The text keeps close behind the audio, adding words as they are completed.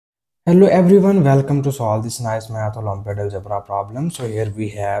Hello everyone, welcome to solve this nice math Olympiad algebra problem. So here we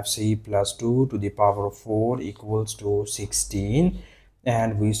have c plus 2 to the power of 4 equals to 16,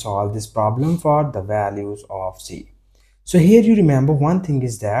 and we solve this problem for the values of c. So here you remember one thing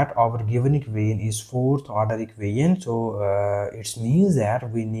is that our given equation is fourth order equation. So it means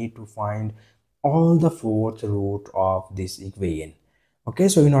that we need to find all the fourth root of this equation. Okay,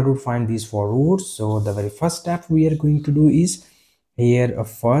 so in order to find these four roots, so the very first step we are going to do is here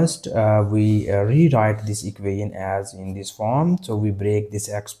first we rewrite this equation as in this form. So we break this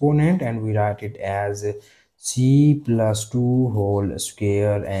exponent and we write it as c plus 2 whole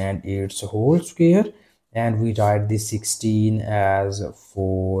square and its whole square, and we write this 16 as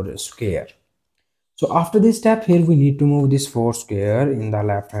 4 square. So after this step, here we need to move this 4 square in the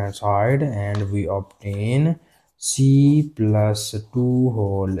left hand side, and we obtain c plus 2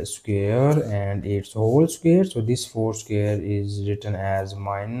 whole square and its whole square. So this 4 square is written as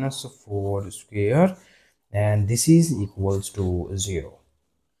minus 4 square, and this is equals to 0.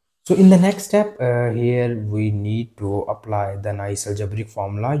 So in the next step, here we need to apply the nice algebraic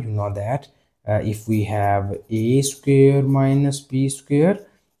formula. You know that if we have a square minus b square,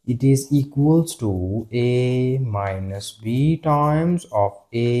 it is equals to a minus b times of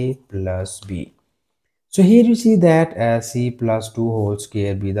a plus b. So here you see that c plus 2 whole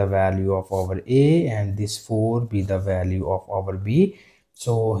square be the value of our a, and this 4 be the value of our b.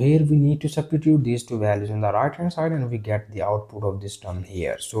 So here we need to substitute these two values in the right hand side, and we get the output of this term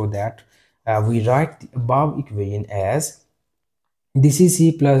here. So that we write the above equation as this is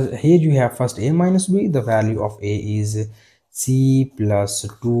c plus, here you have first a minus b, the value of a is c plus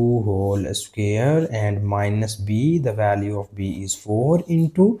 2 whole square, and minus b, the value of b is 4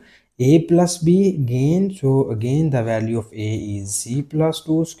 into a plus b again. So again the value of a is c plus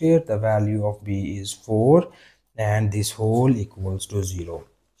 2 square, the value of b is 4, and this whole equals to 0.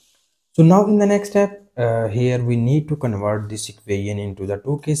 So now in the next step, here we need to convert this equation into the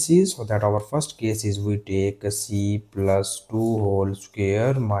two cases. So that our first case is we take c plus 2 whole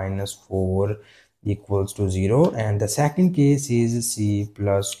square minus 4 equals to 0, and the second case is c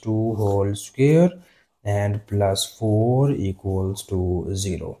plus 2 whole square and plus 4 equals to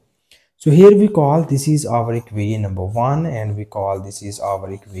 0. So here we call this is our equation number 1, and we call this is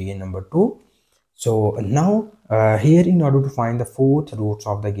our equation number 2. So now here in order to find the fourth roots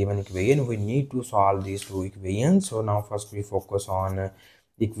of the given equation, we need to solve these two equations. So now first we focus on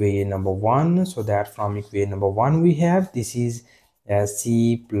equation number 1. So that from equation number 1 we have this is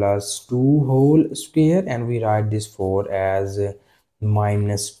c plus 2 whole square, and we write this 4 as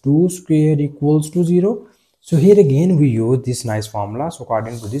minus 2 square equals to 0. So here again we use this nice formula. So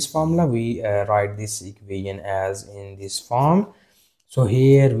according to this formula we write this equation as in this form. So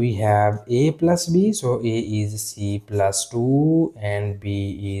here we have a plus b. So a is c plus 2 and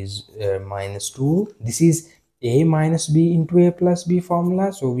b is minus 2. This is a minus b into a plus b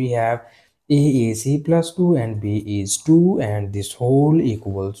formula. So we have a is c plus 2 and b is 2, and this whole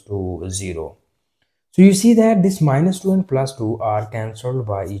equals to 0. So you see that this minus 2 and plus 2 are cancelled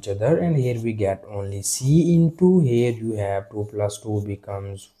by each other, and here we get only c into, here you have 2 plus 2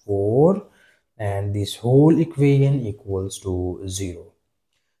 becomes 4, and this whole equation equals to 0.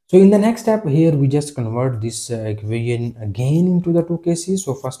 So in the next step, here we just convert this equation again into the two cases.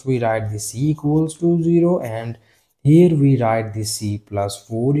 So first we write this c equals to 0, and here we write this c plus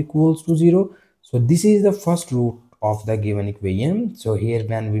 4 equals to 0. So this is the first root of the given equation. So here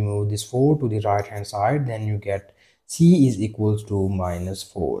when we move this 4 to the right hand side, then you get c is equals to minus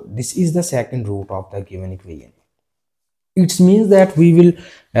 4. This is the second root of the given equation. It means that we will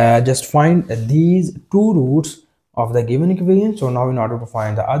just find these two roots of the given equation. So now in order to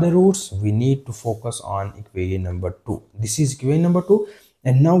find the other roots, we need to focus on equation number 2. This is equation number 2,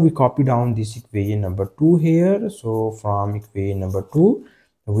 and now we copy down this equation number 2 here. So from equation number 2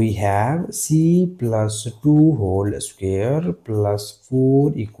 we have c plus 2 whole square plus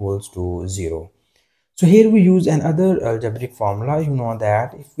 4 equals to 0. So here we use another algebraic formula. You know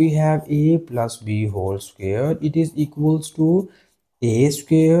that if we have a plus b whole square, it is equals to a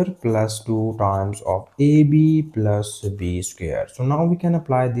square plus 2 times of ab plus b square. So now we can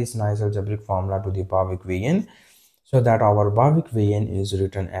apply this nice algebraic formula to the above equation. So that our above equation is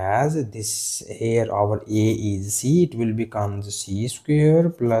written as this. Here our a is c, it will become c square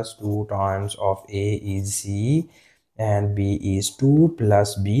plus 2 times of a is c, and b is 2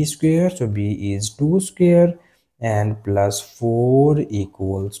 plus b square. So b is 2 square, and plus 4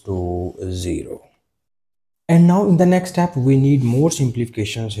 equals to 0. And now in the next step we need more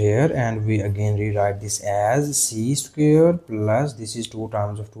simplifications here, and we again rewrite this as c square plus this is 2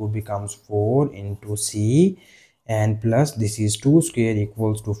 times of 2 becomes 4 into c, and plus this is 2 square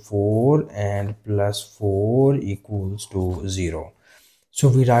equals to 4 and plus 4 equals to 0. So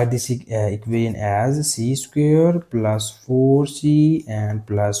we write this equation as c square plus 4c and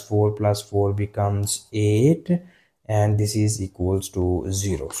plus 4 becomes 8, and this is equals to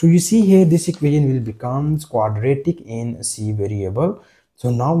 0. So you see here this equation will become quadratic in c variable. So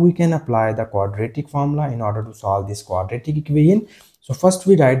now we can apply the quadratic formula in order to solve this quadratic equation. So first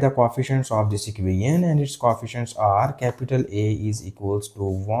we write the coefficients of this equation, and its coefficients are capital A is equals to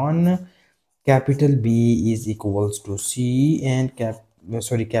 1, capital B is equals to C, and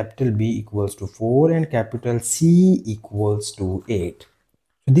capital B equals to 4, and capital C equals to 8.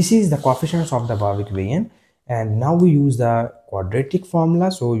 So this is the coefficients of the above equation, and now we use the quadratic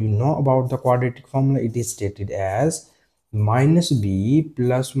formula. So you know about the quadratic formula. It is stated as minus b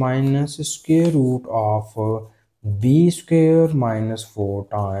plus minus square root of b square minus 4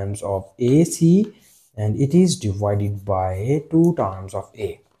 times of ac, and it is divided by 2 times of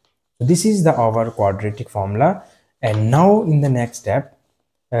a. So this is the our quadratic formula. And now in the next step,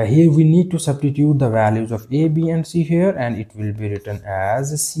 here we need to substitute the values of a, b and c here, and it will be written as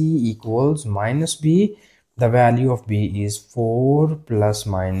c equals minus b. The value of b is 4 plus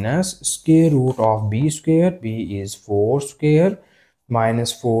minus square root of b square. B is 4 square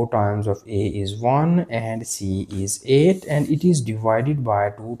minus 4 times of a is 1 and c is 8, and it is divided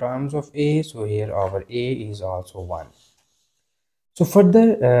by 2 times of a. So here our a is also 1. So further,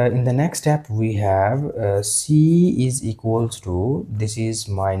 in the next step, we have c is equals to, this is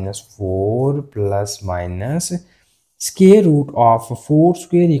minus 4 plus minus square root of 4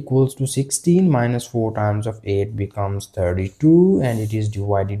 square equals to 16 minus 4 times of 8 becomes 32, and it is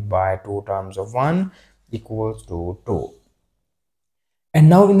divided by 2 times of 1 equals to 2. And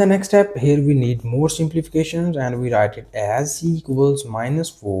now in the next step, here we need more simplifications, and we write it as c equals minus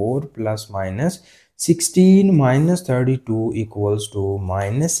 4 plus minus 16 minus 32 equals to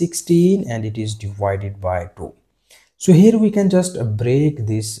minus 16, and it is divided by 2. So here we can just break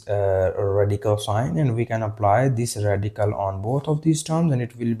this radical sign, and we can apply this radical on both of these terms, and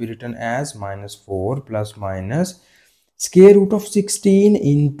it will be written as minus 4 plus minus square root of 16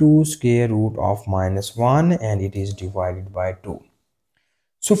 into square root of minus 1, and it is divided by 2.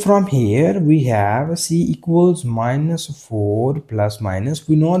 So from here we have c equals minus 4 plus minus,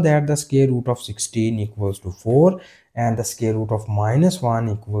 we know that the square root of 16 equals to 4 and the square root of minus 1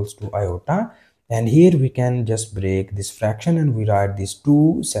 equals to iota, and here we can just break this fraction and we write these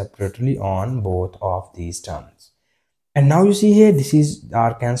two separately on both of these terms. And now you see here this is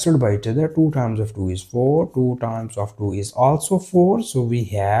are cancelled by each other. 2 times of 2 is 4, 2 times of 2 is also 4, so we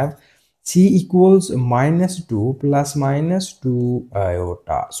have c equals minus 2 plus minus 2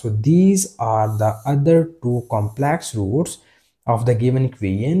 iota. So these are the other two complex roots of the given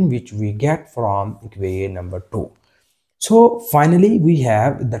equation which we get from equation number 2. So finally we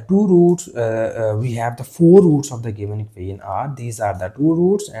have the two roots, we have the four roots of the given equation are, these are the two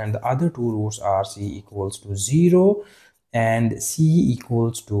roots, and the other two roots are c equals to 0 and c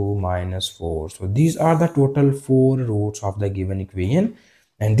equals to minus 4. So these are the total 4 roots of the given equation.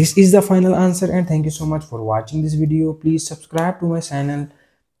 And this is the final answer, and thank you so much for watching this video. Please subscribe to my channel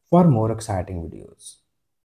for more exciting videos.